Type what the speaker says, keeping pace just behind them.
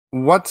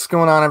What's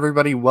going on,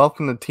 everybody?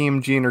 Welcome to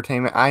TMG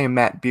Entertainment. I am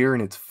Matt Beer,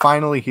 and it's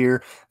finally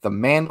here. The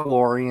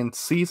Mandalorian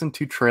Season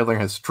 2 trailer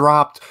has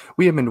dropped.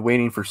 We have been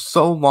waiting for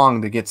so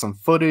long to get some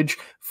footage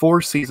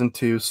for Season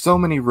 2. So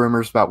many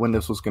rumors about when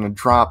this was going to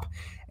drop,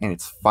 and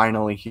it's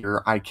finally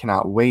here. I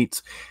cannot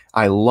wait.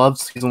 I loved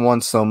Season 1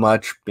 so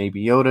much.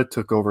 Baby Yoda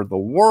took over the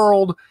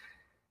world,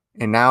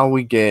 and now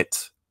we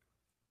get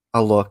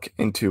a look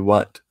into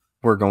what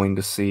we're going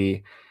to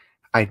see.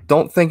 I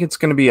don't think it's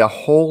going to be a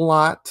whole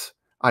lot.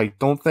 I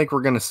don't think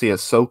we're going to see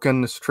Ahsoka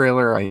in this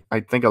trailer. I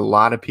think a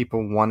lot of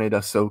people wanted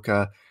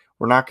Ahsoka.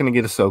 We're not going to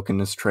get Ahsoka in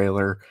this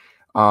trailer.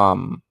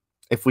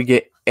 If we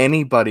get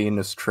anybody in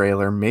this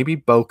trailer, maybe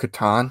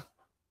Bo-Katan,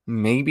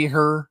 maybe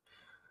her,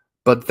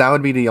 but that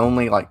would be the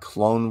only like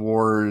Clone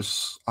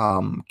Wars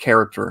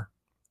character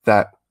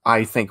that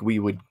I think we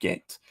would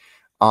get.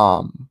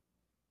 I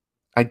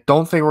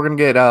don't think we're going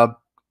to get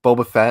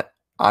Boba Fett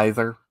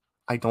either.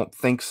 I don't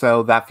think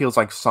so. That feels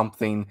like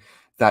something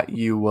that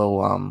you will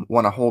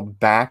want to hold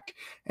back,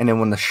 and then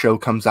when the show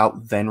comes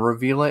out, then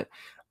reveal it.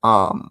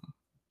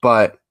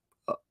 But,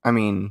 I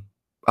mean,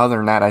 other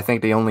than that, I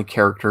think the only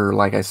character,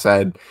 like I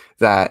said,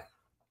 that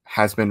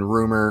has been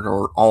rumored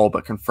or all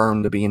but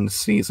confirmed to be in the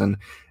season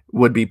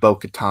would be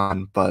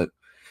Bo-Katan, but,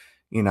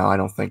 you know, I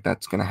don't think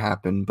that's going to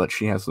happen, but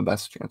she has the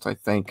best chance, I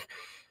think.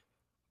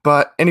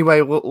 But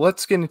anyway, well,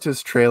 let's get into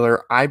this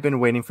trailer. I've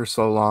been waiting for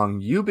so long.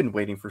 You've been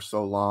waiting for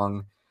so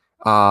long.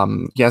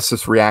 Yes,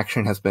 this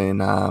reaction has been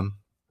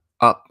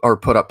up or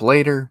put up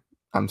later.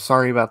 I'm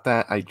sorry about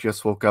that. I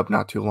just woke up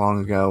not too long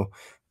ago.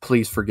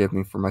 Please forgive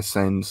me for my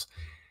sins.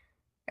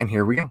 And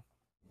here we go.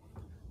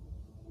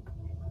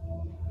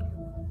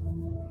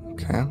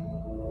 Okay.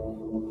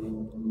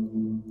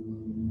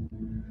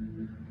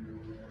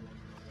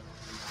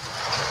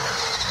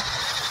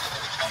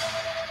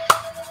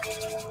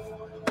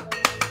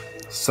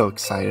 So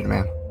excited,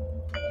 man.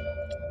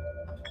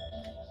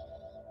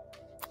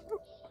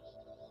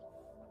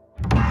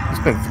 He's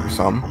been through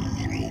some.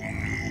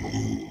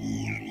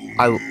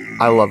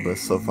 I love this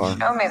so far.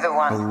 Show me the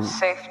one whose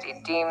safety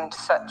deemed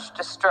such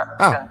destruction.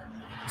 Oh,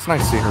 it's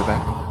nice to see her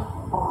back.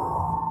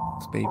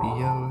 It's Baby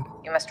Yoda.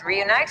 You must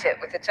reunite it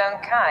with its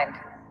own kind.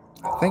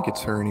 I think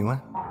it's her anyway.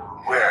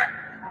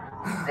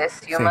 Where?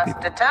 This you Same must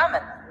people.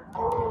 determine.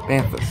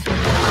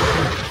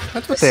 Banthas.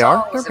 That's what they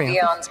are. They're Songs of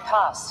Banthas. eons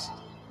past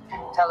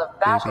tell of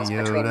battles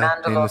Baby between Yoda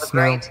in Mandalore the the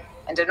snow. Great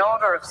and an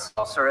order of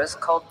sorcerers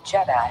called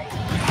Jedi.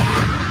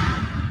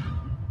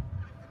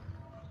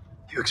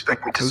 You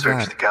expect me to Who's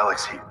search that? the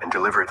galaxy and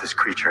deliver this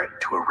creature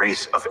to a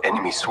race of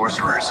enemy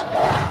sorcerers?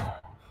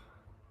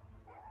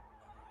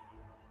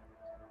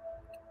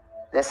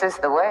 This is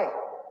the way.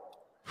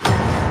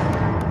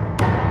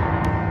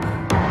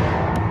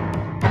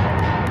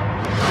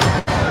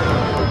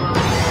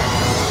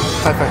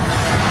 High five.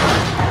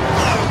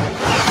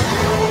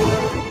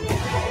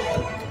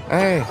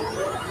 Hey.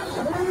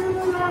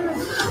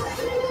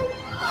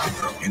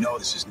 You know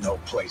this is no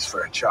place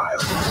for a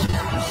child.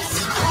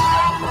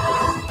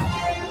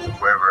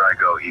 Wherever I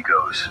go, he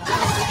goes.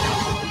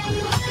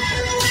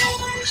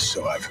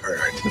 So I've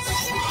heard.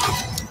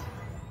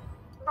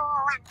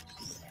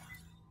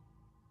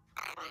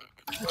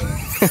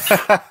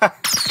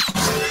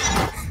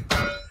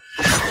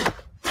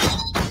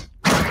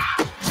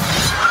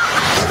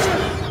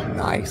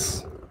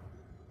 Nice.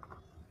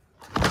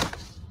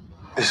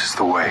 This is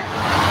the way.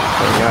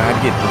 Yeah,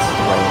 I'd get this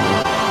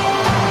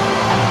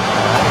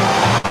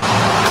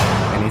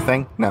away.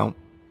 Anything? No.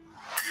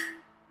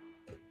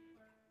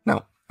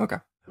 No. Okay.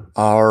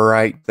 All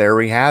right. There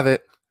we have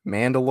it.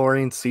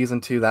 Mandalorian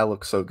Season 2. That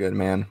looks so good,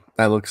 man.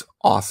 That looks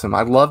awesome.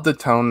 I love the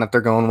tone that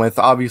they're going with.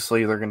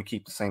 Obviously, they're going to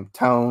keep the same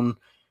tone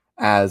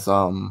as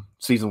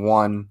Season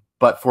 1.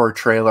 But for a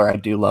trailer, I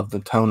do love the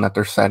tone that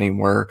they're setting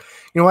where,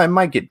 you know what, it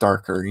might get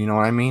darker. You know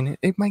what I mean?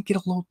 It might get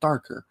a little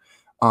darker.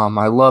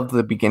 I love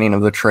the beginning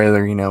of the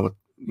trailer, you know, with,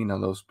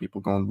 those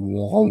people going,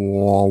 wah,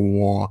 wah,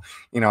 wah.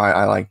 You know,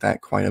 I like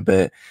that quite a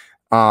bit.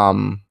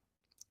 You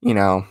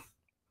know,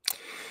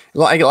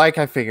 like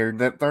I figured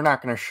that they're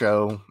not going to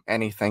show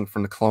anything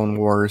from the Clone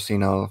Wars, you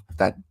know,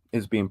 that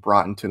is being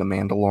brought into the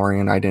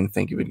Mandalorian. I didn't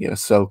think you would get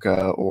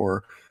Ahsoka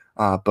or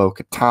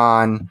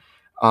Bo-Katan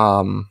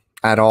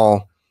at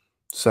all.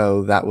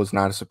 So that was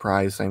not a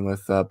surprise. Same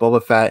with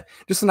Boba Fett.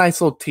 Just a nice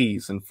little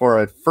tease. And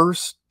for a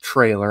first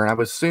trailer, and I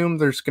would assume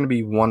there's going to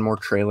be one more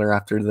trailer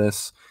after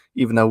this,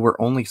 even though we're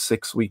only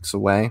 6 weeks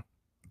away,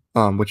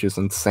 which is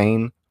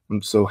insane.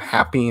 I'm so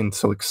happy and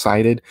so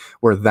excited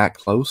we're that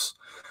close.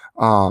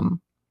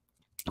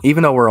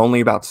 Even though we're only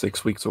about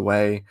 6 weeks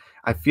away,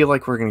 I feel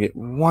like we're going to get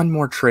one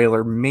more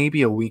trailer,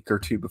 maybe a week or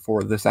two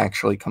before this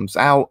actually comes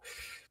out.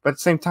 But at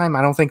the same time,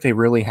 I don't think they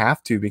really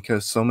have to,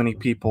 because so many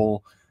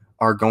people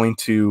are going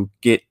to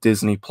get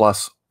Disney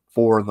Plus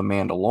for The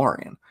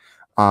Mandalorian.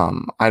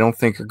 I don't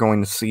think you're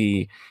going to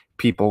see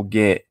people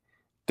get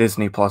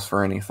Disney Plus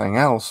for anything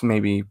else,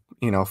 maybe,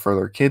 you know, for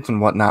their kids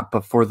and whatnot.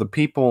 But for the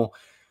people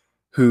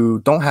who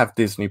don't have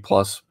Disney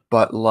Plus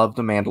but love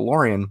The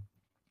Mandalorian,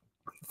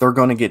 they're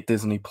going to get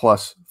Disney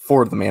Plus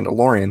for The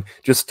Mandalorian.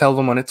 Just tell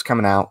them when it's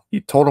coming out. You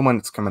told them when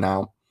it's coming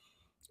out,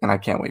 and I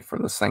can't wait for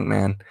this thing,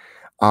 man.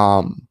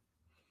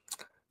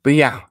 But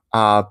yeah,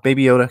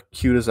 Baby Yoda,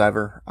 cute as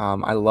ever.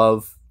 I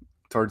love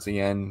towards the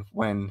end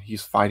when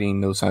he's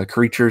fighting those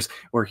creatures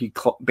where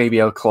Baby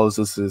Yoda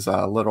closes his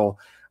little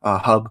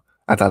hub.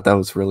 I thought that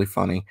was really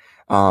funny.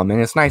 And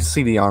it's nice to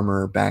see the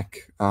armorer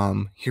back,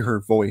 hear her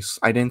voice.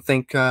 I didn't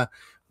think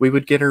we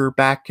would get her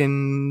back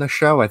in the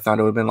show. I thought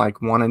it would have been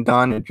like one and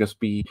done. It'd just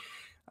be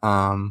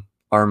our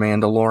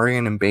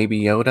Mandalorian and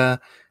Baby Yoda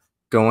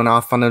going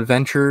off on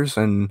adventures,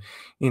 and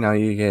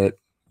you get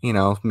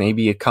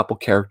maybe a couple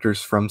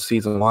characters from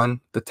season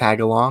 1 to tag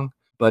along.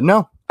 But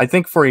no, I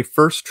think for a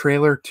first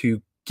trailer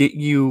to get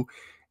you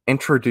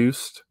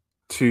introduced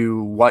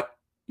to what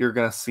you're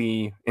gonna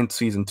see in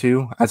season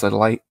 2 as a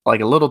like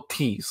a little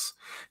tease,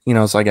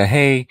 it's like a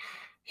hey,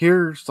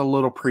 here's a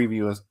little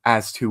preview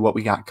as to what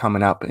we got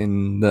coming up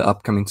in the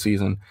upcoming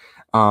season.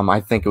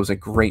 I think it was a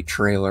great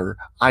trailer.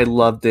 I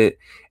loved it.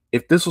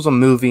 If this was a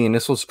movie and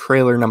this was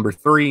trailer number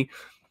 3,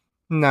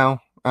 no.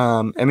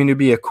 I mean, it'd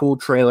be a cool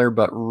trailer,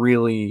 but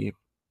really,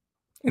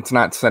 it's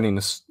not setting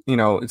this,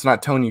 it's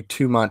not telling you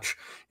too much.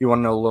 You want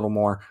to know a little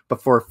more.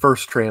 But for a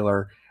first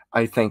trailer,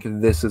 I think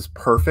this is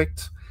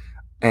perfect.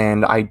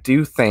 And I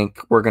do think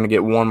we're going to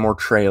get one more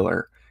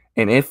trailer.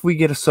 And if we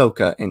get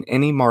Ahsoka in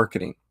any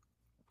marketing,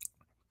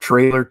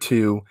 trailer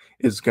 2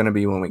 is going to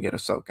be when we get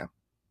Ahsoka.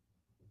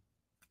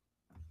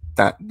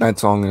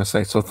 That's all I'm going to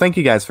say. So thank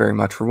you guys very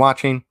much for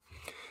watching.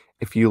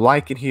 If you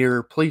like it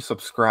here, please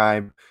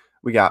subscribe.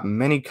 We got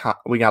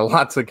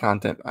lots of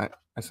content. I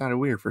sounded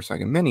weird for a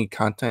second. Mini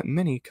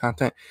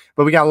content.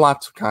 But we got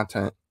lots of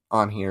content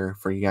on here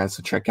for you guys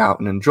to check out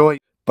and enjoy.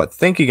 But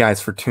thank you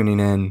guys for tuning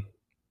in.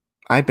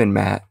 I've been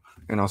Matt,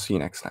 and I'll see you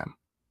next time.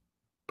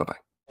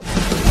 Bye-bye.